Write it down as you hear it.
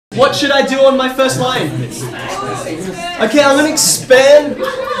What should I do on my first line? Okay, I'm going to expand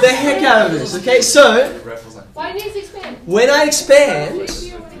the heck out of this. Okay, so Why do you expand? when I expand,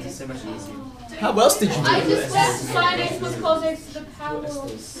 how else did you do I it? just said sin x plus cos x to the power of...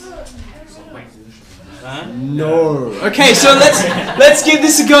 No. Okay, so let's give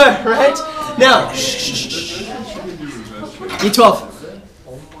this a go, right? Now, E12.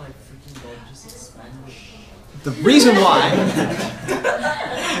 The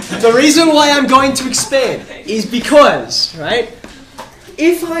reason why I'm going to expand is because, right?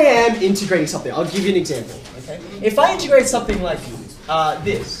 If I am integrating something, I'll give you an example. Okay. If I integrate something like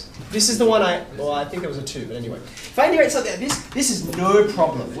this is the one I think there was a 2, but anyway. If I integrate something like this is no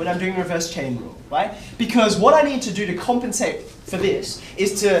problem when I'm doing reverse chain rule, right? Because what I need to do to compensate for this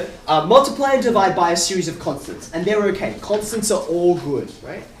is to multiply and divide by a series of constants, and they're okay. Constants are all good,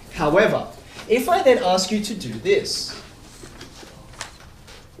 right? However, if I then ask you to do this,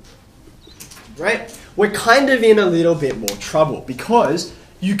 right? We're kind of in a little bit more trouble because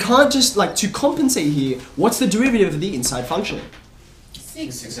you can't just, to compensate here, what's the derivative of the inside function?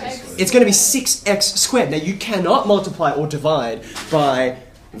 6x. It's going to be 6x squared. Now you cannot multiply or divide by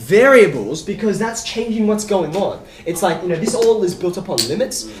variables because that's changing what's going on. It's like, this all is built upon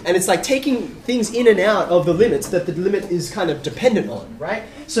limits, and it's like taking things in and out of the limits that the limit is kind of dependent on, right?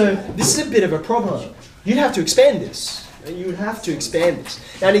 So this is a bit of a problem. You'd have to expand this. You would have to expand this.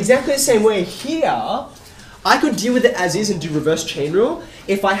 Now in exactly the same way here, I could deal with it as is and do reverse chain rule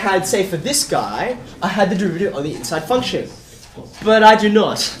if I had, say for this guy, I had the derivative on the inside function. But I do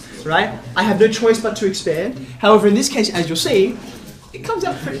not, right? I have no choice but to expand. However, in this case, as you'll see, it comes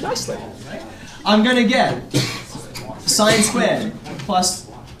out pretty nicely. Right? I'm going to get sine squared plus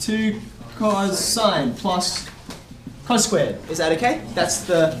 2 cos sine plus cos squared. Is that okay? That's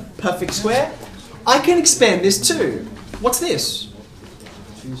the perfect square. I can expand this too. What's this?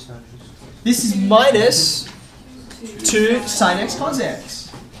 This is minus 2 sine x cos x.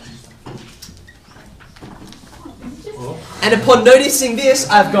 And upon noticing this,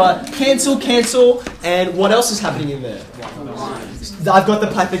 I've got cancel, cancel, and what else is happening in there? I've got the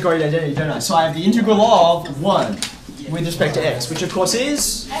Pythagorean identity, don't I? So I have the integral of 1 with respect to x, which of course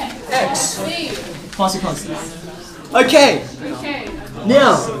is x. Plus a constant. Okay.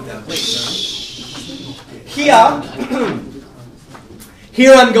 Now,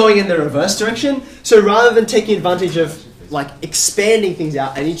 here I'm going in the reverse direction. So rather than taking advantage of expanding things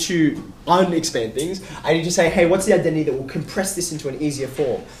out, I need to unexpand things. I need to say, hey, what's the identity that will compress this into an easier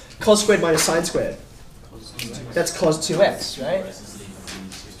form? Cos squared minus sine squared. That's cos 2x, right?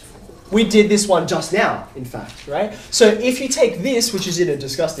 We did this one just now, in fact, right? So if you take this, which is in a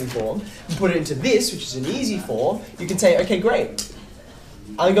disgusting form, and put it into this, which is an easy form, you can say, okay, great.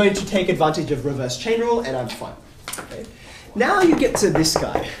 I'm going to take advantage of reverse chain rule, and I'm fine. Okay? Now you get to this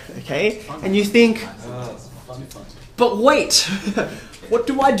guy, okay? And you think, but wait, what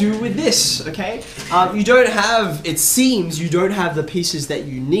do I do with this, okay? You don't have, it seems you don't have the pieces that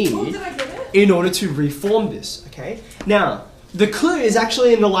you need in order to reform this, okay? Now, the clue is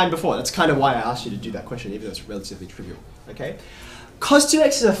actually in the line before. That's kind of why I asked you to do that question, even though it's relatively trivial, okay? Cos 2x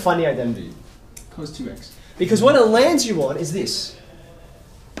is a funny identity, cos 2x, because what it lands you on is this.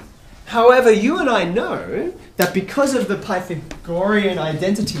 However, you and I know that because of the Pythagorean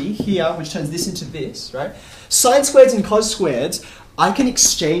identity here, which turns this into this, right? Sine squareds and cos squareds, I can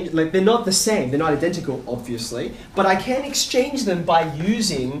exchange, they're not the same, they're not identical, obviously, but I can exchange them by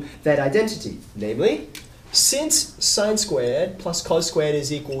using that identity. Namely, since sine squared plus cos squared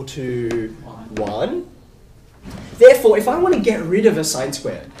is equal to 1, therefore, if I want to get rid of a sine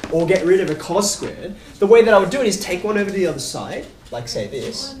squared or get rid of a cos squared, the way that I would do it is take one over to the other side, like say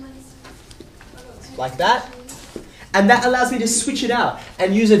this, like that, and that allows me to switch it out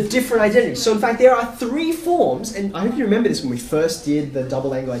and use a different identity. So in fact, there are 3 forms, and I hope you remember this when we first did the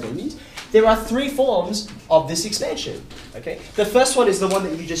double angle identities. There are 3 forms of this expansion. Okay, the first one is the one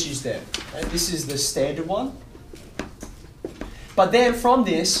that you just used there. Right? This is the standard one. But then from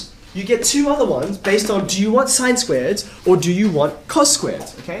this, you get 2 other ones based on do you want sine squareds or do you want cos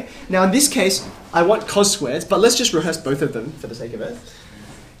squareds. Okay. Now in this case, I want cos squareds, but let's just rehearse both of them for the sake of it.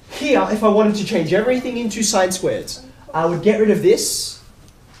 Here, if I wanted to change everything into sine squareds, I would get rid of this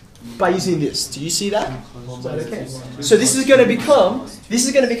by using this. Do you see that? Is that okay? So this is going to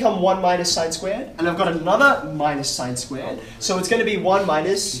become 1 minus sine squared, and I've got another minus sine squared, so it's going to be 1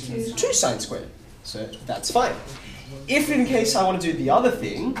 minus 2 sine squared. So that's fine. If in case I want to do the other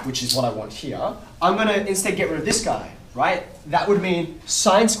thing, which is what I want here, I'm going to instead get rid of this guy, right? That would mean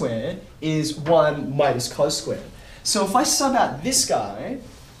sine squared is 1 minus cos squared. So if I sub out this guy,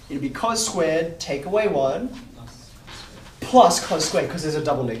 it'll be cos squared, take away 1, plus cos squared, because there's a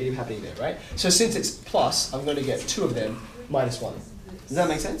double negative happening there, right? So since it's plus, I'm going to get 2 of them minus 1. Does that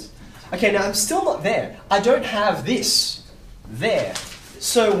make sense? Okay, now I'm still not there. I don't have this there.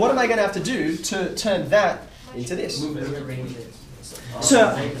 So what am I going to have to do to turn that into this?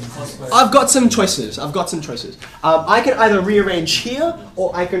 So I've got some choices. I can either rearrange here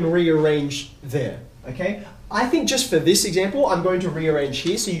or I can rearrange there. Okay. I think just for this example, I'm going to rearrange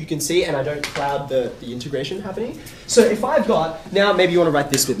here so you can see and I don't cloud the integration happening. So if I've got, now maybe you want to write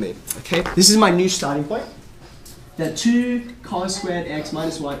this with me. Okay. This is my new starting point. That 2 cos squared x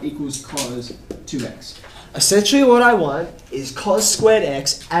minus 1 equals cos 2x. Essentially what I want is cos squared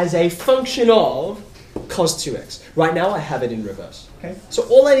x as a function of cos 2x. Right now I have it in reverse. Okay? So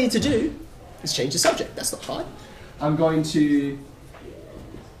all I need to do is change the subject. That's not hard. I'm going to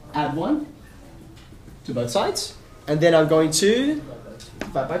add 1 to both sides. And then I'm going to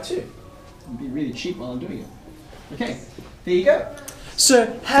divide by 2. It'll be really cheap while I'm doing it. Okay, there you go.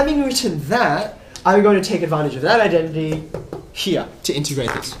 So having written that, I'm going to take advantage of that identity here to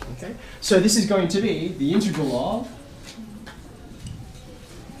integrate this. Okay? So this is going to be the integral of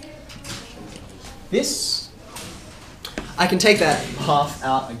this. I can take that half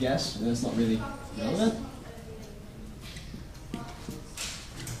out, I guess. That's not really relevant.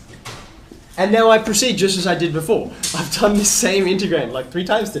 And now I proceed just as I did before. I've done the same integrand like 3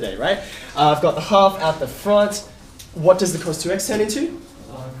 times today, right? I've got the half out the front. What does the cos 2x turn into?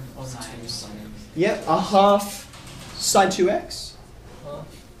 Yep, a half sine 2x.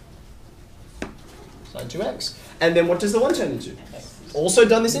 Sine 2x. And then what does the 1 turn into? Also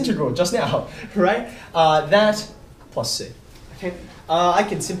done this integral just now, right? That plus c. Okay. I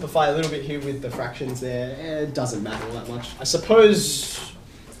can simplify a little bit here with the fractions there. It doesn't matter all that much. I suppose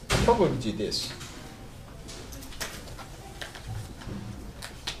I'll probably do this.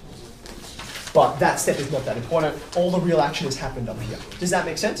 But that step is not that important. All the real action has happened up here. Does that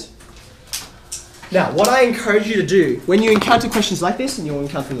make sense? Now, what I encourage you to do, when you encounter questions like this, and you'll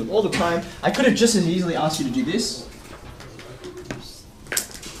encounter them all the time, I could have just as easily asked you to do this.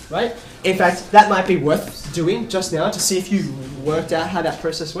 Right? In fact, that might be worth doing just now to see if you worked out how that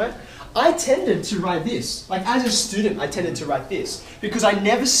process went. I tended to write this. Like, as a student, I tended to write this because I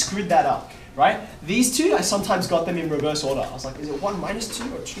never screwed that up. Right? These two, I sometimes got them in reverse order. I was like, is it 1 minus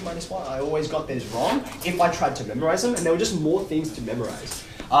 2 or 2 minus 1? I always got these wrong if I tried to memorize them, and there were just more things to memorize.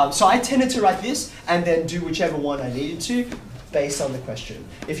 So I tended to write this and then do whichever one I needed to based on the question.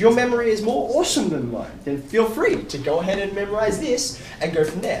 If your memory is more awesome than mine, then feel free to go ahead and memorize this and go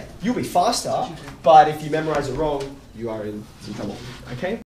from there. You'll be faster, but if you memorize it wrong, you are in some trouble. Okay?